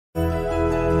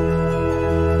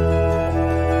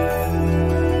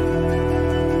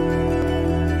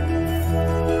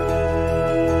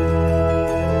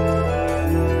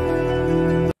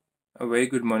very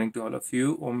good morning to all of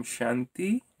you. Om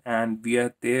Shanti. And we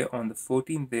are there on the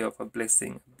 14th day of a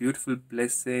blessing, a beautiful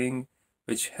blessing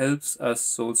which helps us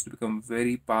souls to become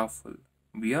very powerful.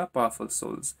 We are powerful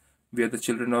souls. We are the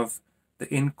children of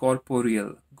the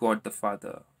incorporeal God the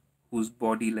Father, who's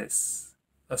bodiless,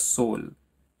 a soul,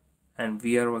 and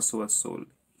we are also a soul.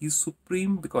 He's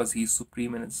supreme because he's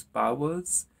supreme in his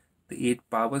powers, the 8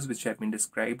 powers which have been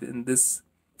described in this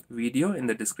video in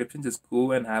the description. Just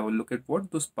go and have a look at what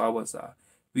those powers are.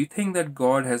 We think that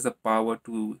God has the power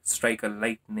to strike a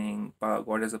lightning,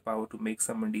 God has the power to make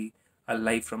somebody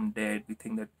alive from dead. We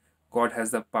think that God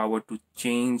has the power to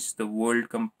change the world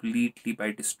completely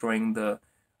by destroying the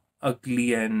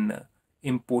ugly and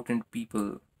important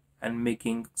people and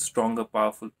making stronger,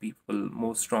 powerful people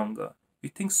more stronger. We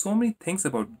think so many things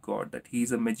about God, that He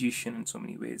is a magician in so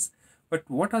many ways. But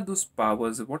what are those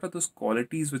powers? What are those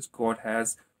qualities which God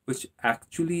has, which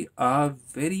actually are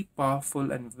very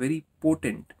powerful and very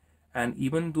potent? And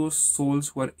even those souls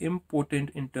who are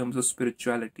impotent in terms of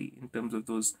spirituality, in terms of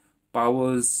those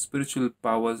powers, spiritual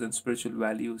powers, and spiritual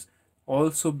values,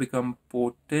 also become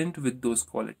potent with those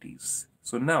qualities.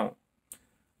 So now,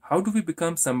 how do we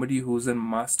become somebody who's a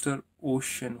master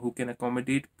ocean who can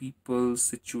accommodate people,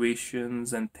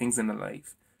 situations, and things in a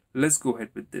life? Let's go ahead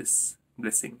with this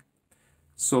blessing.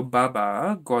 So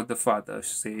Baba, God the Father,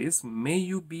 says, may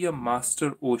you be a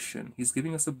master ocean. He's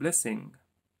giving us a blessing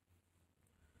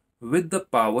with the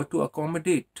power to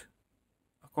accommodate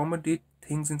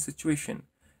things in situation,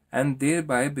 and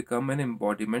thereby become an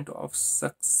embodiment of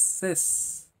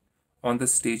success on the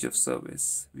stage of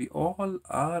service. We all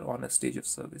are on a stage of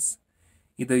service.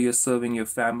 Either you're serving your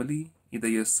family, either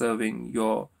you're serving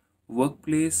your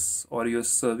workplace, or you're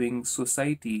serving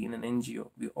society in an NGO.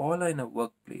 We all are in a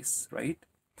workplace, right?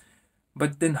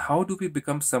 But then how do we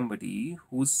become somebody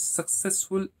who's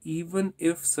successful even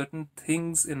if certain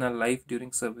things in our life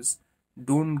during service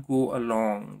don't go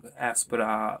along as per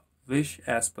our wish,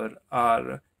 as per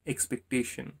our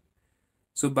expectation?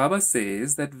 So Baba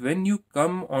says that when you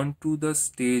come onto the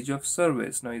stage of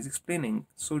service, now he's explaining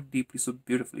so deeply, so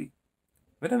beautifully.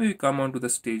 Whenever you come onto the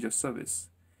stage of service,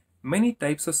 many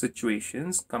types of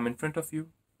situations come in front of you,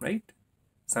 right?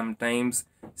 Sometimes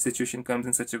situation comes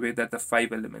in such a way that the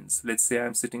 5 elements, let's say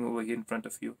I'm sitting over here in front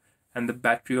of you and the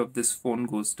battery of this phone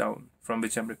goes down from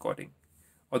which I'm recording,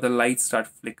 or the lights start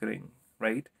flickering,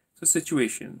 right? So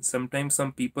situations, sometimes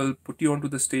some people put you onto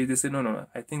the stage, they say, no,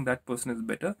 I think that person is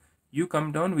better. You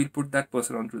come down, we'll put that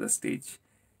person onto the stage.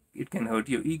 It can hurt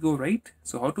your ego, right?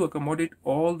 So how to accommodate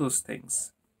all those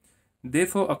things?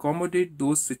 Therefore, accommodate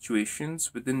those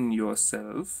situations within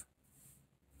yourself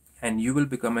and you will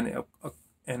become an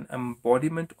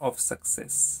embodiment of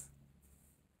success.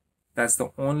 That's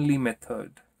the only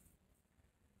method.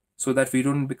 So that we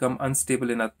don't become unstable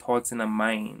in our thoughts, in our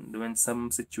mind, when some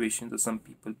situations or some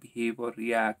people behave or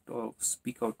react or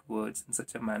speak out words in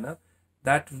such a manner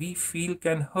that we feel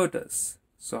can hurt us.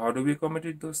 So how do we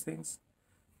accommodate those things?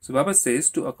 So Baba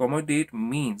says to accommodate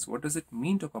means, what does it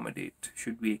mean to accommodate?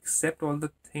 Should we accept all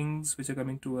the things which are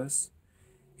coming to us?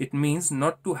 It means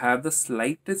not to have the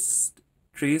slightest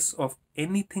trace of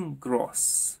anything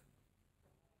gross.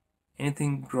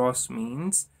 Anything gross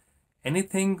means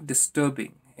anything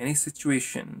disturbing, any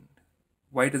situation.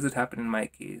 Why does it happen in my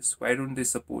case? Why don't they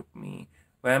support me?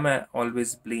 Why am I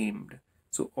always blamed?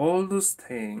 So all those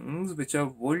things which are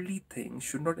worldly things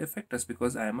should not affect us,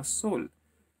 because I am a soul.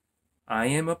 I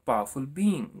am a powerful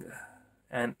being,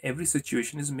 and every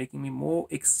situation is making me more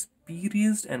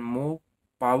experienced and more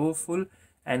powerful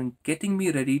and getting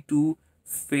me ready to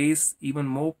face even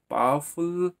more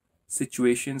powerful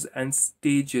situations and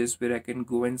stages where I can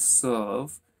go and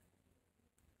serve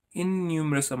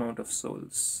innumerous amount of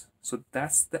souls. So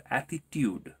that's the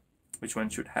attitude which one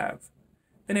should have.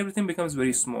 Then everything becomes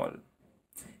very small,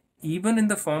 even in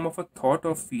the form of a thought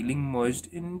or feeling merged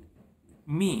in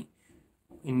me,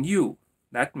 in you.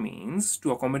 That means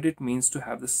to accommodate means to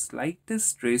have the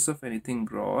slightest trace of anything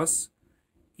gross,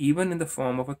 even in the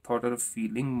form of a thought or a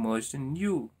feeling merged in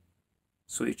you.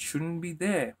 So it shouldn't be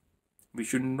there. We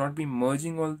should not be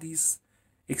merging all these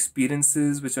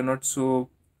experiences which are not so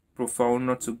profound,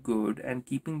 not so good, and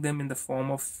keeping them in the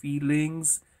form of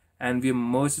feelings, and we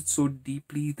immerse it so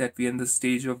deeply that we are in the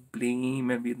stage of blame,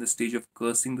 and we are in the stage of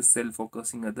cursing the self or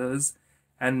cursing others,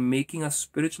 and making our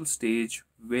spiritual stage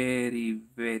very,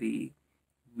 very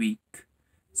weak.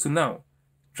 So now,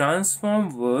 transform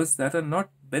words that are not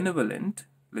benevolent.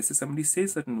 Let's say somebody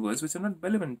says certain words which are not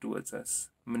benevolent towards us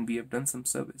when we have done some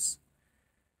service.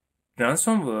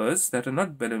 Transform words that are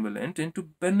not benevolent into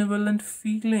benevolent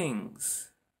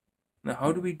feelings. Now,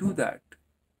 how do we do that?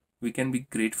 We can be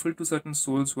grateful to certain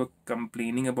souls who are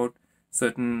complaining about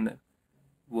certain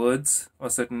words or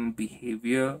certain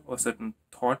behavior or certain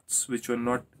thoughts which were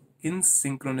not in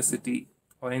synchronicity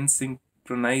or in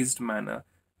synchronized manner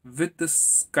with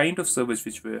this kind of service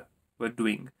which were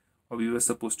doing or we were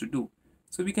supposed to do.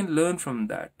 So we can learn from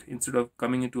that instead of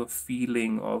coming into a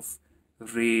feeling of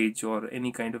rage or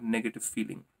any kind of negative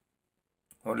feeling,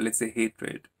 or let's say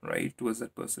hatred, right, towards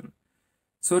that person.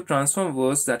 So transform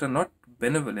words that are not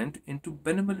benevolent into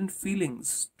benevolent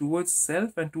feelings towards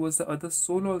self and towards the other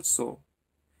soul also,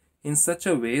 in such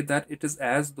a way that it is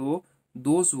as though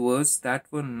those words that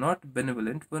were not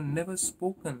benevolent were never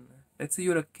spoken. Let's say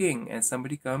you're a king and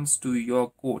somebody comes to your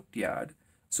courtyard,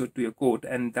 so to your court,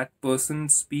 and that person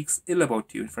speaks ill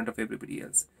about you in front of everybody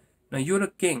else. Now you're a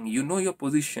king, you know your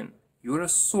position, you're a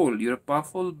soul, you're a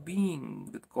powerful being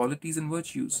with qualities and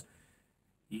virtues.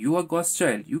 You are God's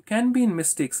child. You can be in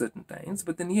mistakes certain times,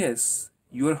 but then yes,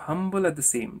 you are humble at the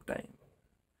same time.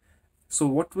 So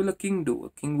what will a king do? A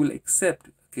king will accept,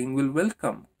 a king will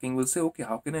welcome, a king will say, okay,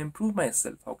 how can I improve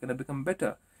myself? How can I become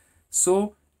better?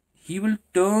 So he will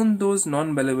turn those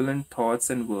non-benevolent thoughts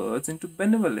and words into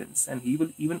benevolence, and he will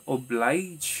even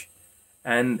oblige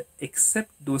and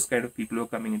accept those kind of people who are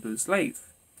coming into his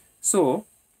life. So,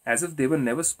 as if they were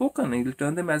never spoken, he will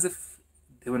turn them as if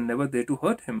they were never there to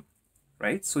hurt him,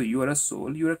 right? So you are a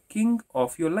soul, you are a king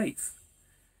of your life.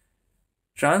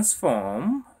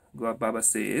 Transform, Baba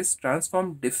says,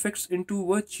 transform defects into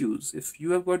virtues. If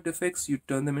you have got defects, you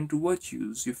turn them into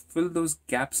virtues. You fill those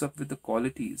gaps up with the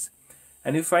qualities.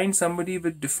 And if you find somebody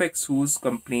with defects who's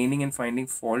complaining and finding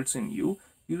faults in you,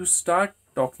 you start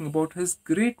talking about his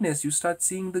greatness. You start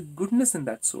seeing the goodness in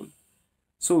that soul.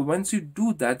 So once you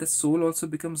do that, the soul also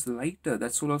becomes lighter.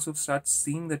 That soul also starts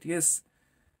seeing that, yes,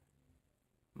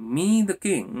 me, the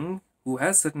king, who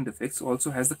has certain defects, also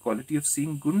has the quality of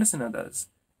seeing goodness in others.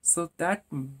 So that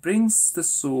brings the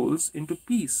souls into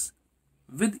peace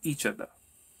with each other,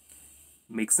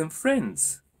 makes them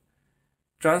friends.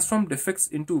 Transform defects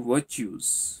into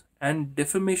virtues and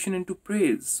defamation into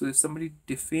praise. So if somebody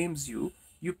defames you,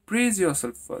 you praise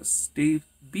yourself first. Be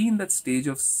in that stage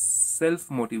of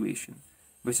self-motivation,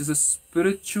 which is a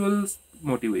spiritual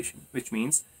motivation, which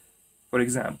means, for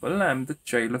example, I am the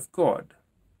child of God.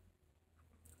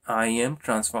 I am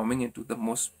transforming into the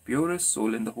most purest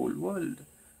soul in the whole world.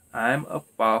 I am a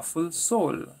powerful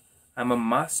soul. I'm a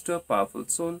master powerful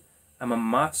soul. I'm a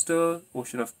master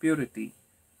ocean of purity.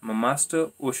 I'm a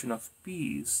master ocean of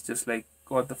peace, just like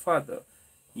God the Father.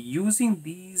 Using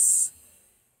these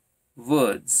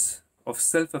words of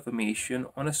self-affirmation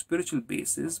on a spiritual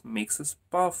basis makes us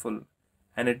powerful,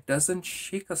 and it doesn't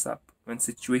shake us up when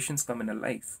situations come in our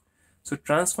life. So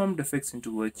transform defects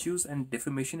into virtues and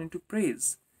defamation into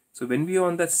praise. So when we are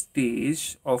on that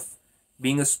stage of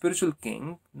being a spiritual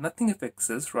king, nothing affects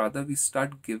us. Rather, we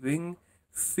start giving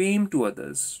fame to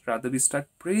others. Rather, we start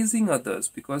praising others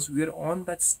because we are on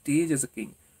that stage as a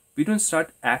king. We don't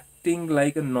start acting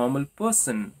like a normal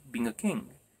person being a king.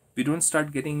 We don't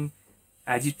start getting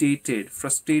agitated,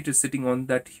 frustrated, sitting on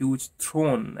that huge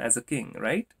throne as a king,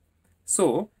 right?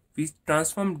 So, we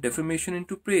transform defamation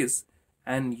into praise,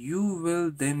 and you will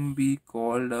then be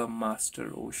called a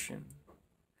master ocean.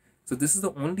 So this is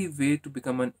the only way to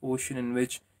become an ocean in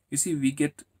which, you see, we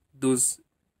get those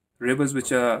rivers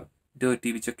which are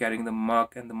dirty, which are carrying the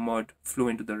muck and the mud, flow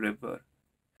into the river.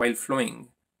 While flowing,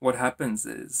 what happens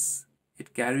is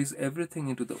it carries everything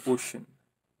into the ocean.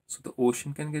 So the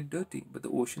ocean can get dirty, but the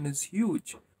ocean is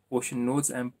huge. Ocean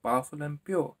knows I'm powerful and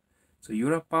pure. So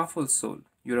you're a powerful soul.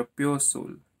 You're a pure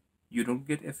soul. You don't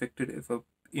get affected if a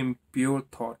impure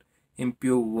thought,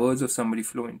 impure words of somebody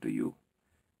flow into you.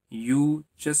 You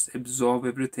just absorb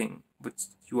everything, but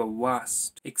you are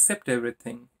vast. Accept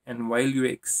everything, and while you are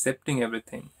accepting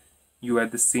everything, you are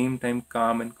at the same time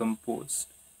calm and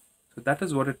composed. So that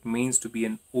is what it means to be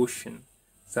an ocean.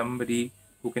 Somebody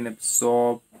who can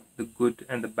absorb the good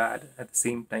and the bad at the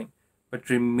same time, but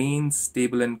remain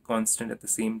stable and constant at the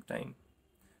same time.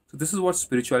 So this is what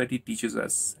spirituality teaches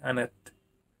us. And at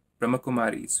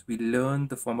Brahmakumaris, we learn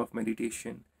the form of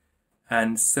meditation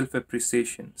and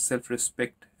self-appreciation,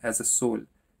 self-respect as a soul,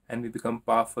 and we become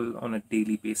powerful on a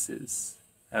daily basis.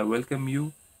 I welcome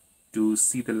you to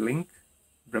see the link,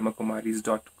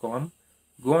 brahmakumaris.com.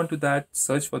 Go on to that,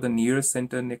 search for the nearest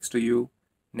center next to you,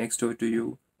 next door to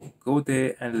you. Go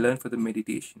there and learn for the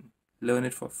meditation. Learn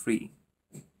it for free.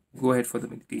 Go ahead for the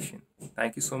meditation.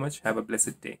 Thank you so much. Have a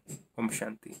blessed day. Om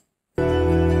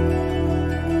Shanti.